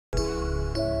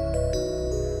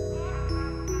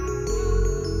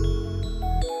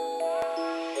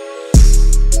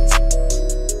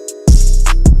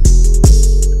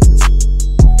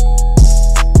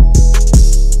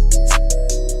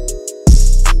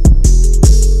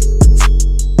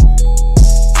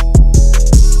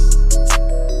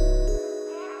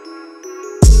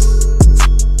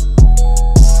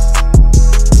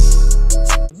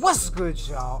good,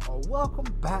 y'all?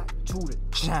 Welcome back to the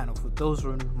channel. For those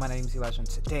who are new, my name is Elijah, and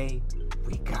today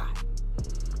we got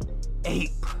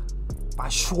Ape by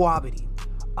Shwabadi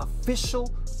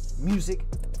official music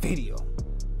video.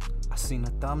 I seen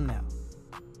the thumbnail.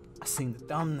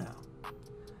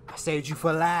 I saved you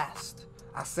for last.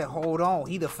 I said, hold on,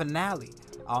 he the finale.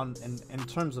 In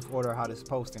terms of order how this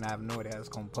posting, I have no idea how it's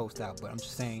gonna post out, but I'm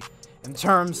just saying, in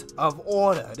terms of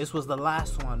order, this was the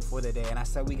last one for the day, and I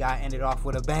said we gotta end it off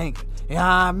with a banger. You know what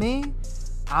I mean?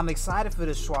 I'm excited for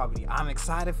this, Shwabadi. I'm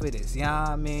excited for this. You know what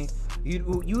I mean?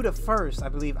 You the first, I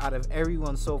believe, out of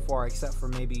everyone so far, except for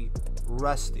maybe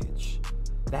Rustage,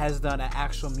 that has done an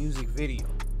actual music video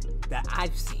that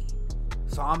I've seen.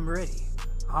 So I'm ready.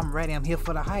 I'm here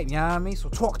for the hype. You know what I mean? So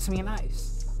talk to me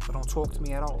nice, but don't talk to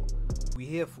me at all. We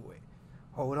here for it.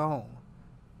 Hold on.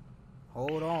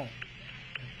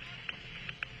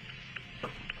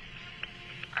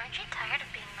 Aren't you tired of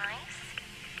being nice?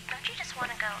 Don't you just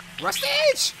want to go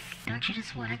Rustage! Don't you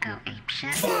just want to go ape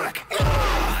shit? Fuck!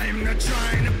 I'm not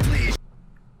trying to please.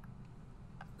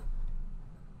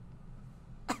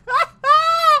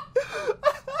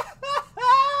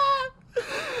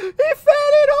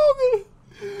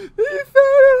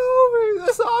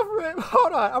 That's off rip.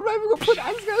 Hold on. I'm not even gonna put it.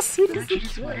 I just gotta see this. Don't you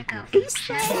just want to go He ape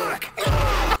shit? Fuck!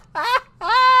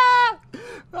 I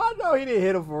know he didn't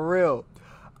hit him for real.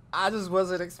 I just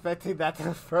wasn't expecting that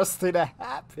the first thing to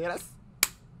happen.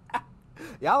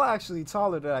 Y'all are actually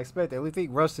taller than I expected. We think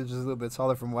Rustage is a little bit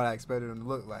taller from what I expected him to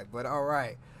look like. But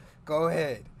alright. Go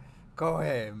ahead. Go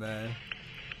ahead, man.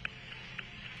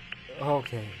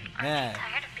 Okay. Man. Aren't you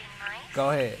tired of being nice? Go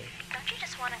ahead. Don't you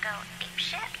just want to go ape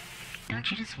shit? Don't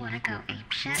you just want to go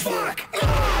ape shit? Fuck!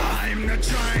 I'm not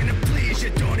trying to please you.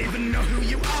 Don't even know who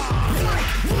you are.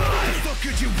 What the fuck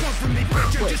could you want from me,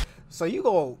 bitch? I'm just So you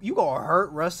gonna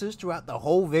hurt Rustage throughout the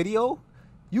whole video?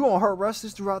 You gonna hurt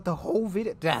Rustage throughout the whole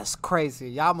video? That's crazy.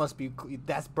 Y'all must be.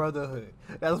 That's brotherhood.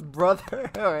 That's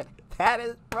brotherhood. That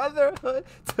is brotherhood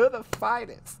to the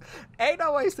finest. Ain't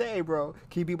no way say, hey, bro,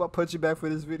 can you be my punching back for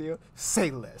this video?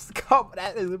 Say less. Come,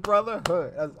 that is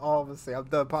brotherhood. That's all I'm gonna say. I'm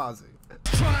done pausing.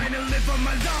 trying to live on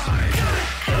my life.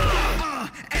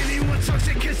 Anyone talks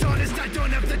and gets honest, I don't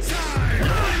have the time.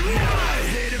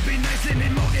 Here to be nice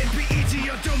and more NPE to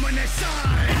your dome on that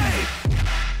side.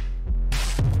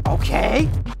 Okay.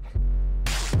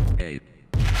 Hey.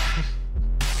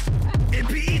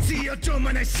 NPE to your dome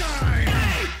on that side.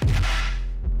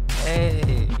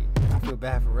 Hey. I feel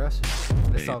bad for Russia.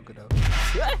 It's all good though.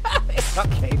 It's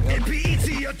okay though. NPE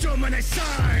to your dome on that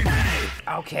side.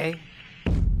 Okay.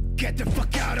 Get the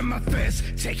fuck out of my face.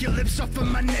 Take your lips off of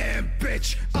my name,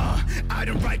 bitch. I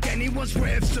don't write anyone's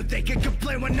riffs so they can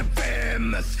complain when I'm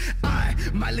famous. I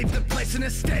might leave the place in a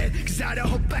state, cause I don't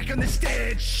hold back on the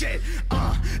stage. Shit,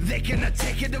 they cannot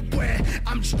take it away.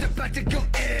 I'm just about to go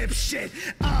ape shit.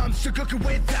 I'm still cooking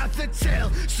without the tail.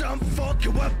 Some folk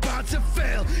who are about to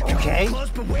fail. Okay. Come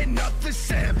close, but we're not the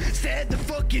same. Stay the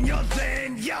fuck in your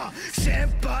lane, yeah.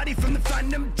 Same body from the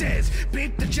Phantom days.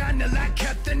 Beat the channel, I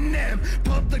kept the name.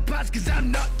 Public cause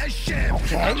I'm not ashamed.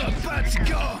 Okay. I'm about to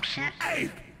go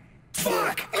ape.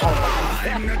 Fuck!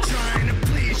 I'm not trying to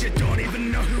please you, don't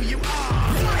even know who you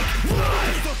are. What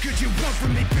the fuck could you want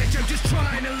from me, bitch? I'm just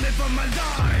trying to live on my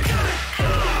life.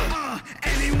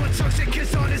 Anyone talks and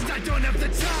gets honest, I don't have the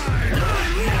time.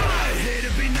 Here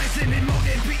to be nice and more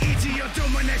NPE to your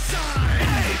dome on that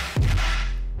side.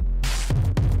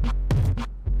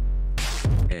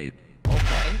 Hey.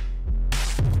 Okay.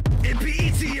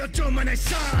 NPE to your dome on that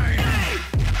side.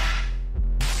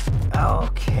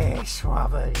 Okay,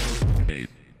 Shwabadi. Hey.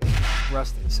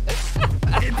 Rustage.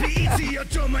 NPE to your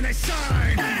dome on that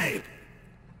side.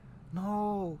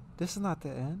 No, this is not the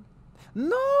end.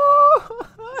 No!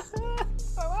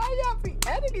 Why y'all be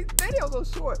editing these videos so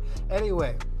short?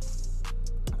 Anyway.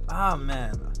 Ah,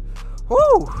 man.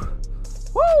 Woo!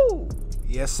 Woo!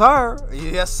 Yes, sir.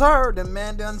 Yes, sir. The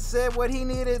man done said what he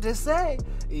needed to say.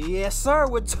 Yes, sir,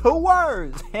 with 2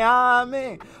 words. You know what I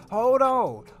mean? Hold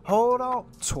on.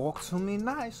 Talk to me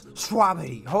nice.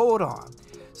 Shwabadi, hold on.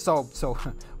 So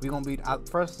we gonna be,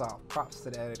 first off, props to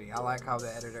the editing. I like how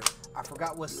the editor, I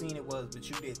forgot what scene it was, but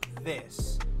you did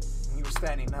this. And you were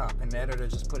standing up, and the editor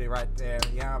just put it right there.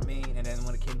 You know what I mean? And then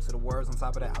when it came to the words on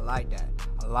top of that, I like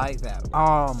that.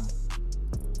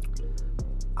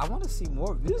 I want to see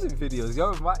more music videos.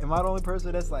 Yo, am I the only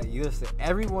person that's like, listen,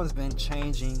 everyone's been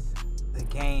changing the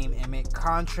game, and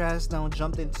Contrast done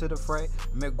jumped into the fray,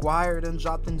 McGuire done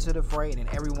jumped into the fray, and then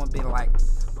everyone been like,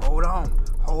 hold on.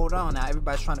 Now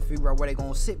everybody's trying to figure out where they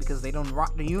gonna sit because they don't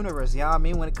rock the universe, you know what I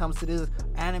mean, when it comes to this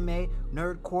anime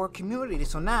nerdcore community.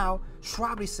 So now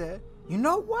Shwabadi said, you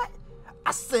know what?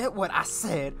 I said what I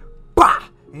said. Bah!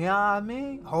 You know what I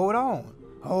mean? Hold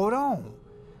on.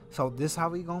 So this how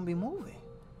we gonna be moving.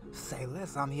 Say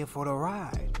less, I'm here for the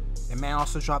ride. The man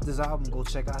also dropped his album. Go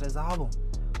check out his album.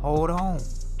 Hold on.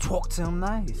 Talk to him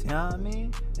nice. You know what I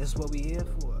mean? This is what we here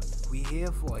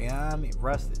for. You know what I mean?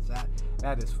 Rusted.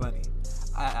 That is funny.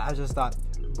 I just thought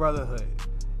brotherhood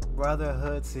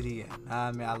to the end.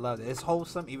 I mean, I love it. It's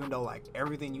wholesome, even though like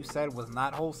everything you said was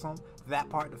not wholesome. That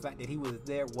part, the fact that he was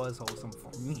there was wholesome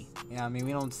for me. You know what I mean?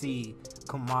 We don't see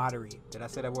camaraderie. Did I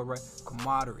say that word right?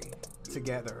 Camaraderie,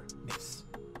 togetherness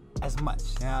as much.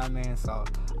 You know what I mean? So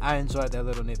I enjoyed that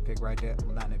little nitpick right there.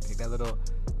 Well, not nitpick, that little,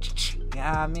 you know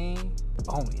what I mean?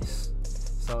 Bonus.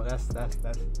 So that's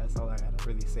all I gotta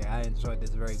really say. I enjoyed this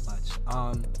very much.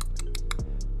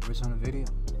 Rich on the video,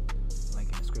 link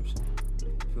in the description.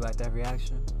 If you like that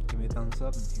reaction, give me a thumbs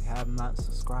up. And if you have not,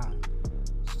 subscribe.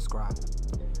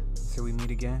 Until we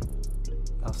meet again,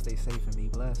 y'all stay safe and be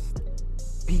blessed.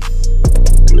 Peace.